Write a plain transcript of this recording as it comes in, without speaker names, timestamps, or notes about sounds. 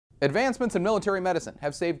Advancements in military medicine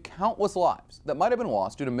have saved countless lives that might have been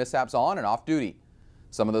lost due to mishaps on and off duty.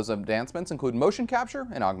 Some of those advancements include motion capture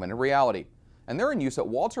and augmented reality, and they're in use at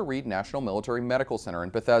Walter Reed National Military Medical Center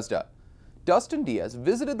in Bethesda. Dustin Diaz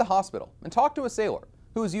visited the hospital and talked to a sailor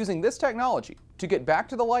who is using this technology to get back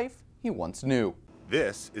to the life he once knew.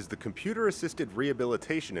 This is the Computer-Assisted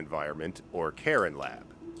Rehabilitation Environment, or CAREN Lab.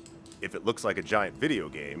 If it looks like a giant video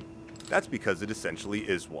game, that's because it essentially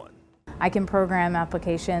is one. I can program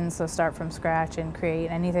applications, so start from scratch and create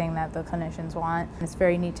anything that the clinicians want. It's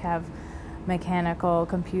very neat to have mechanical,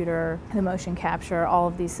 computer, the motion capture, all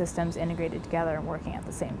of these systems integrated together and working at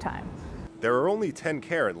the same time. There are only 10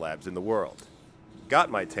 CAREN labs in the world.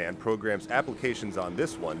 Got-My-Tan programs applications on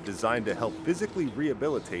this one designed to help physically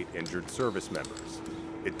rehabilitate injured service members.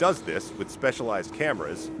 It does this with specialized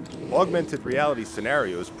cameras, augmented reality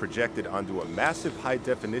scenarios projected onto a massive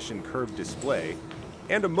high-definition curved display,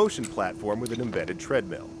 and a motion platform with an embedded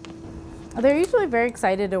treadmill. They're usually very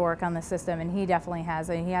excited to work on the system, and he definitely has.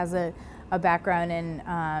 He has a background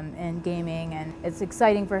in gaming, and it's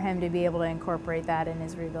exciting for him to be able to incorporate that in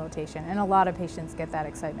his rehabilitation, and a lot of patients get that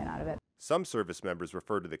excitement out of it. Some service members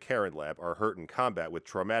referred to the CAREN Lab are hurt in combat with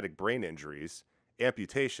traumatic brain injuries,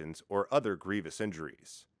 amputations, or other grievous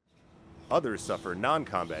injuries. Others suffer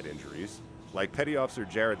non-combat injuries, like Petty Officer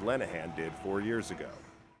Jared Lenahan did 4 years ago.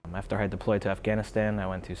 After I deployed to Afghanistan, I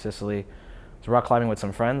went to Sicily. I was rock climbing with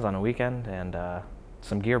some friends on a weekend, and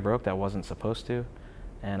some gear broke that wasn't supposed to,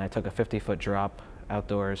 and I took a 50-foot drop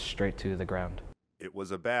outdoors straight to the ground. It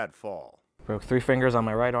was a bad fall. Broke 3 fingers on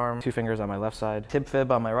my right arm, 2 fingers on my left side, tib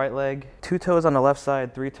fib on my right leg, 2 toes on the left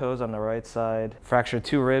side, 3 toes on the right side, fractured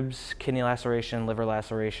 2 ribs, kidney laceration, liver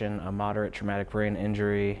laceration, a moderate traumatic brain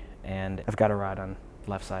injury, and I've got a rod on the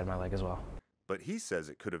left side of my leg as well. But he says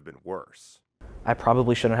it could have been worse. I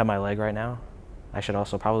probably shouldn't have my leg right now. I should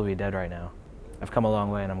also probably be dead right now. I've come a long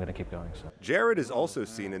way and I'm going to keep going. So. Jared is also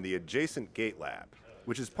seen in the adjacent GATE Lab,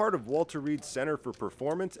 which is part of Walter Reed's Center for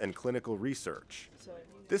Performance and Clinical Research.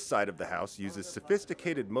 This side of the house uses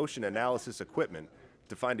sophisticated motion analysis equipment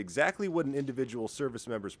to find exactly what an individual service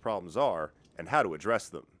member's problems are and how to address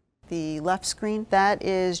them. The left screen, that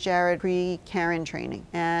is Jared pre-CAREN training.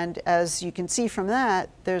 And as you can see from that,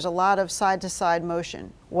 there's a lot of side-to-side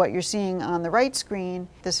motion. What you're seeing on the right screen,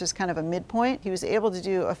 this is kind of a midpoint. He was able to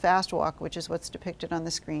do a fast walk, which is what's depicted on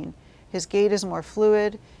the screen. His gait is more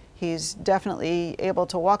fluid. He's definitely able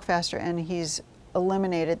to walk faster, and he's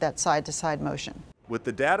eliminated that side-to-side motion. With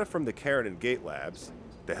the data from the CAREN and GATE labs,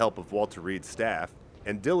 the help of Walter Reed's staff,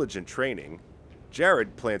 and diligent training,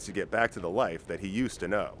 Jared plans to get back to the life that he used to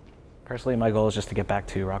know. Personally, my goal is just to get back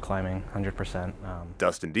to rock climbing 100%.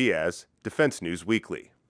 Dustin Diaz, Defense News Weekly.